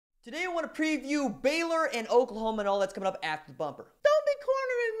Today I want to preview Baylor and Oklahoma and all that's coming up after the bumper. Don't be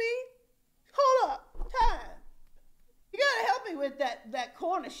cornering me. Hold up. Time. You gotta help me with that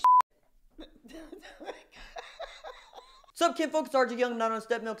corner shit. What's up, Kim folks? It's RJ Young. I'm not on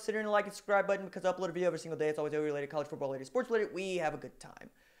Step Milk. Considering the like and subscribe button because I upload a video every single day. It's always related, college football related, sports related. We have a good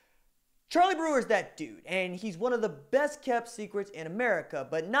time. Charlie Brewer is that dude, and he's one of the best kept secrets in America,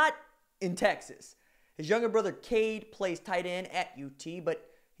 but not in Texas. His younger brother Cade plays tight end at UT, but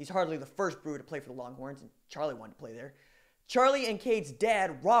he's hardly the first Brewer to play for the Longhorns, and Charlie wanted to play there. Charlie and Cade's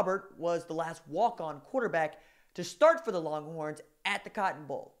dad, Robert, was the last walk-on quarterback to start for the Longhorns at the Cotton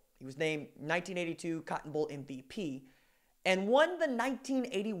Bowl. He was named 1982 Cotton Bowl MVP and won the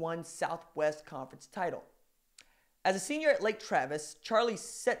 1981 Southwest Conference title. As a senior at Lake Travis, Charlie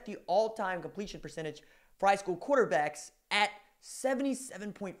set the all-time completion percentage for high school quarterbacks at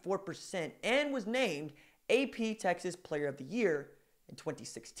 77.4% and was named AP Texas Player of the Year in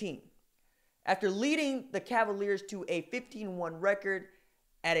 2016. After leading the Cavaliers to a 15-1 record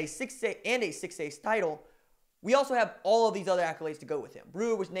at a 6A title, we also have all of these other accolades to go with him.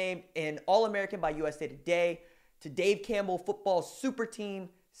 Brewer was named an All-American by USA Today, to Dave Campbell Football Super Team,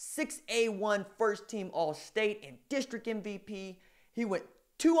 6A1 First Team All-State, and District MVP. He went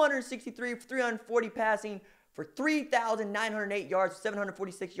 263 for 340 passing for 3,908 yards,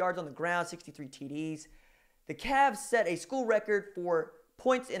 746 yards on the ground, 63 TDs. The Cavs set a school record for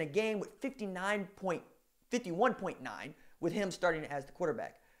points in a game with 51.9 with him starting as the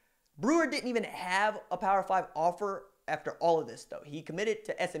quarterback. Brewer didn't even have a Power 5 offer after all of this, though. He committed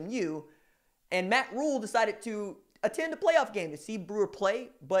to SMU, and Matt Rhule decided to attend a playoff game to see Brewer play,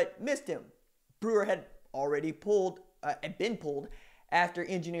 but missed him. Brewer had already been pulled after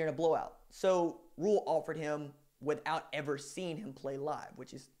engineering a blowout. So Rhule offered him without ever seeing him play live,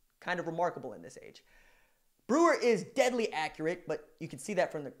 which is kind of remarkable in this age. Brewer is deadly accurate, but you can see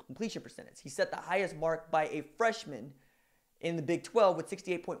that from the completion percentage. He set the highest mark by a freshman in the Big 12 with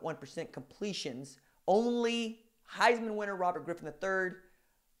 68.1% completions. Only Heisman winner Robert Griffin III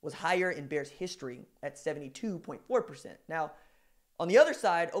was higher in Bears history at 72.4%. Now, on the other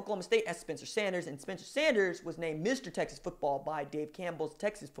side, Oklahoma State has Spencer Sanders, and Spencer Sanders was named Mr. Texas Football by Dave Campbell's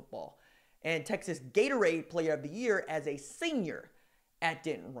Texas Football and Texas Gatorade Player of the Year as a senior at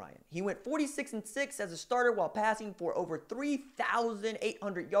Denton Ryan. He went 46-6 as a starter while passing for over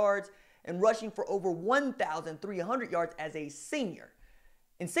 3,800 yards and rushing for over 1,300 yards as a senior.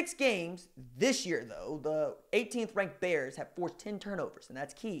 In 6 games this year, though, the 18th ranked Bears have forced 10 turnovers, and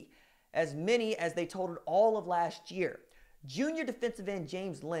that's key, as many as they totaled all of last year. Junior defensive end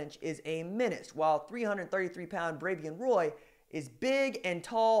James Lynch is a menace, while 333-pound Bravion Roy is big and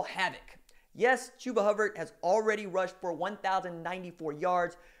tall havoc. Yes, Chuba Hubbard has already rushed for 1,094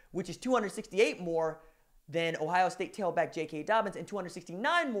 yards, which is 268 more than Ohio State tailback J.K. Dobbins and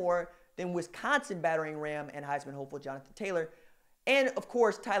 269 more than Wisconsin battering ram and Heisman hopeful Jonathan Taylor. And, of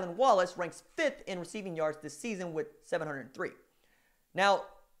course, Tylan Wallace ranks 5th in receiving yards this season with 703. Now,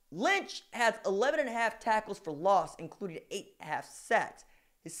 Lynch has 11.5 tackles for loss, including 8.5 sacks.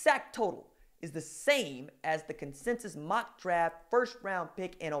 His sack total is the same as the consensus mock draft first-round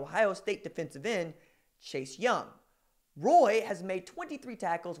pick and Ohio State defensive end Chase Young. Roy has made 23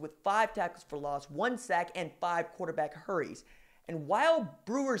 tackles with 5 tackles for loss, 1 sack, and 5 quarterback hurries. And while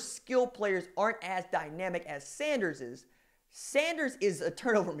Brewer's skill players aren't as dynamic as Sanders is a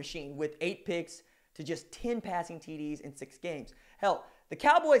turnover machine with 8 picks to just 10 passing TDs in 6 games. Hell, the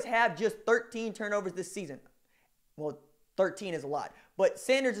Cowboys have just 13 turnovers this season. Well, 13 is a lot, but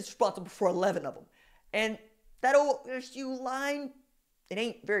Sanders is responsible for 11 of them. And that OSU line, it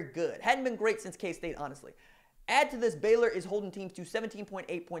ain't very good. Hadn't been great since K-State, honestly. Add to this, Baylor is holding teams to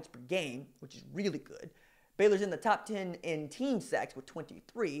 17.8 points per game, which is really good. Baylor's in the top 10 in team sacks with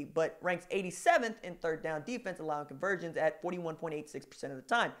 23, but ranks 87th in third down defense, allowing conversions at 41.86% of the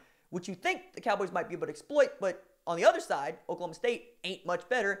time, which you think the Cowboys might be able to exploit, but on the other side, Oklahoma State ain't much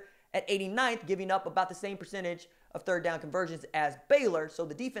better at 89th, giving up about the same percentage of third down conversions as Baylor, so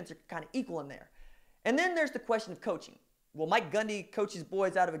the defense are kind of equal in there. And then there's the question of coaching. Will Mike Gundy coach his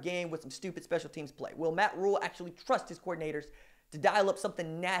boys out of a game with some stupid special teams play? Will Matt Rhule actually trust his coordinators to dial up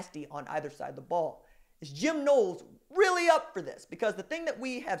something nasty on either side of the ball? Is Jim Knowles really up for this? Because the thing that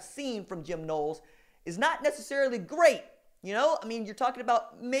we have seen from Jim Knowles is not necessarily great. You know, I mean, you're talking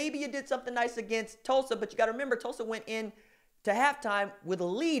about maybe you did something nice against Tulsa, but you got to remember Tulsa went in to halftime with a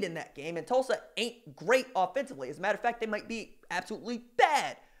lead in that game, and Tulsa ain't great offensively. As a matter of fact, they might be absolutely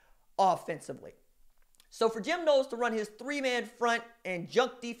bad offensively. So for Jim Knowles to run his 3-man front and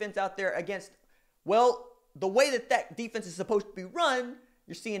junk defense out there against, well, the way that defense is supposed to be run,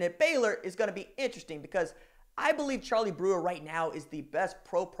 you're seeing at Baylor is going to be interesting because I believe Charlie Brewer right now is the best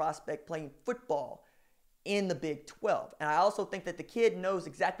pro prospect playing football in the Big 12. And I also think that the kid knows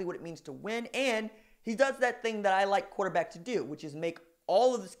exactly what it means to win, and he does that thing that I like quarterback to do, which is make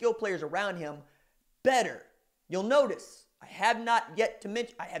all of the skill players around him better. You'll notice I have yet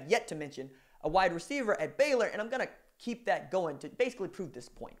to mention a wide receiver at Baylor, and I'm going to keep that going to basically prove this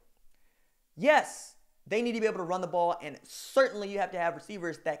point. Yes, they need to be able to run the ball, and certainly you have to have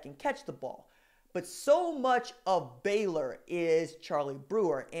receivers that can catch the ball. But so much of Baylor is Charlie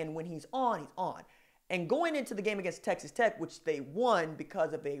Brewer, and when he's on, he's on. And going into the game against Texas Tech, which they won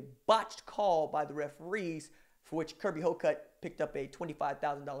because of a botched call by the referees, for which Kirby Hocutt picked up a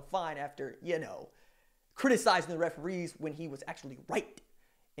 $25,000 fine after, criticizing the referees when he was actually right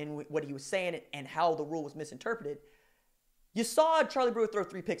in what he was saying and how the rule was misinterpreted. You saw Charlie Brewer throw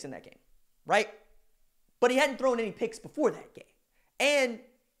 3 picks in that game, right? But he hadn't thrown any picks before that game. And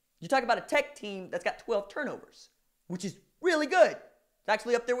you talk about a Tech team that's got 12 turnovers, which is really good. It's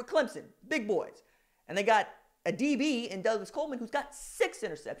actually up there with Clemson, big boys. And they got a DB in Douglas Coleman who's got 6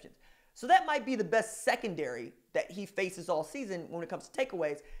 interceptions. So that might be the best secondary that he faces all season when it comes to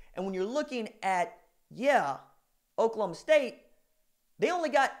takeaways. And when you're looking at, Oklahoma State, they only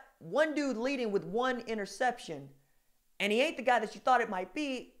got one dude leading with 1 interception. And he ain't the guy that you thought it might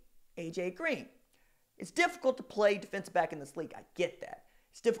be, A.J. Green. It's difficult to play defensive back in this league. I get that.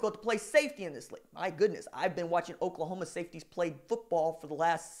 It's difficult to play safety in this league. My goodness, I've been watching Oklahoma safeties play football for the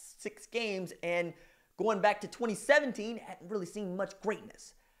last 6 games, and going back to 2017, hadn't really seen much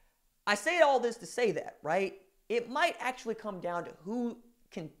greatness. I say all this to say that, right? It might actually come down to who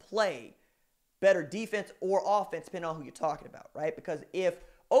can play better defense or offense, depending on who you're talking about, right? Because if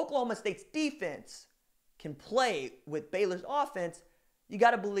Oklahoma State's defense can play with Baylor's offense, you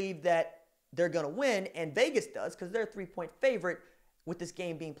got to believe that they're going to win, and Vegas does because they're a 3-point favorite with this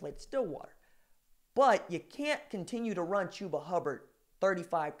game being played at Stillwater. But you can't continue to run Chuba Hubbard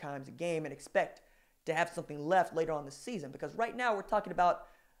 35 times a game and expect to have something left later on the season, because right now we're talking about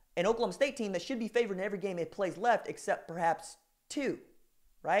an Oklahoma State team that should be favored in every game it plays left except perhaps 2,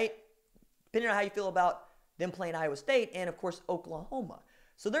 right? Depending on how you feel about them playing Iowa State and, of course, Oklahoma.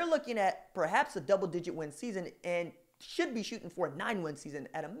 So they're looking at perhaps a double-digit win season and should be shooting for a 9-win season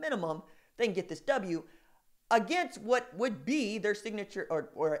at a minimum. They can get this W against what would be their signature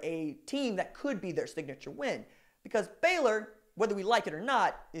or a team that could be their signature win. Because Baylor, whether we like it or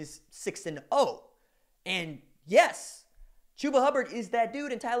not, is 6-0. And yes, Chuba Hubbard is that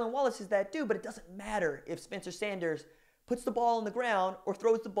dude and Tylan Wallace is that dude, but it doesn't matter if Spencer Sanders puts the ball on the ground or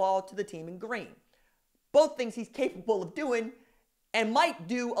throws the ball to the team in green. Both things he's capable of doing and might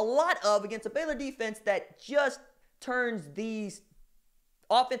do a lot of against a Baylor defense that just turns these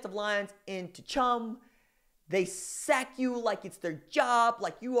offensive lines into chum. They sack you like it's their job,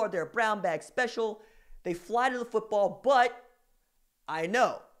 like you are their brown bag special. They fly to the football, but I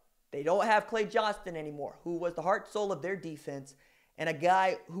know they don't have Clay Johnston anymore, who was the heart and soul of their defense and a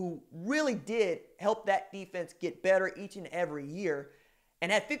guy who really did help that defense get better each and every year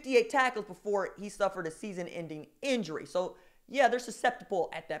and had 58 tackles before he suffered a season-ending injury. So, yeah, they're susceptible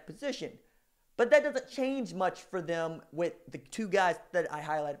at that position. But that doesn't change much for them with the 2 guys that I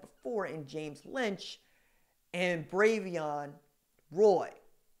highlighted before in James Lynch and Bravion Roy.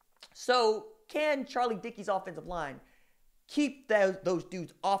 So can Charlie Dickey's offensive line keep those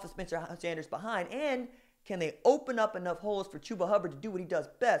dudes off of Spencer Sanders behind? And can they open up enough holes for Chuba Hubbard to do what he does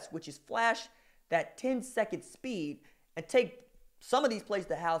best, which is flash that 10-second speed and take some of these plays to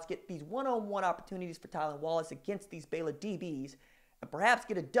the house, get these one-on-one opportunities for Tylan Wallace against these Baylor DBs, and perhaps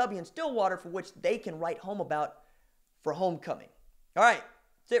get a W in Stillwater for which they can write home about for homecoming. All right,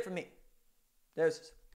 that's it for me. There's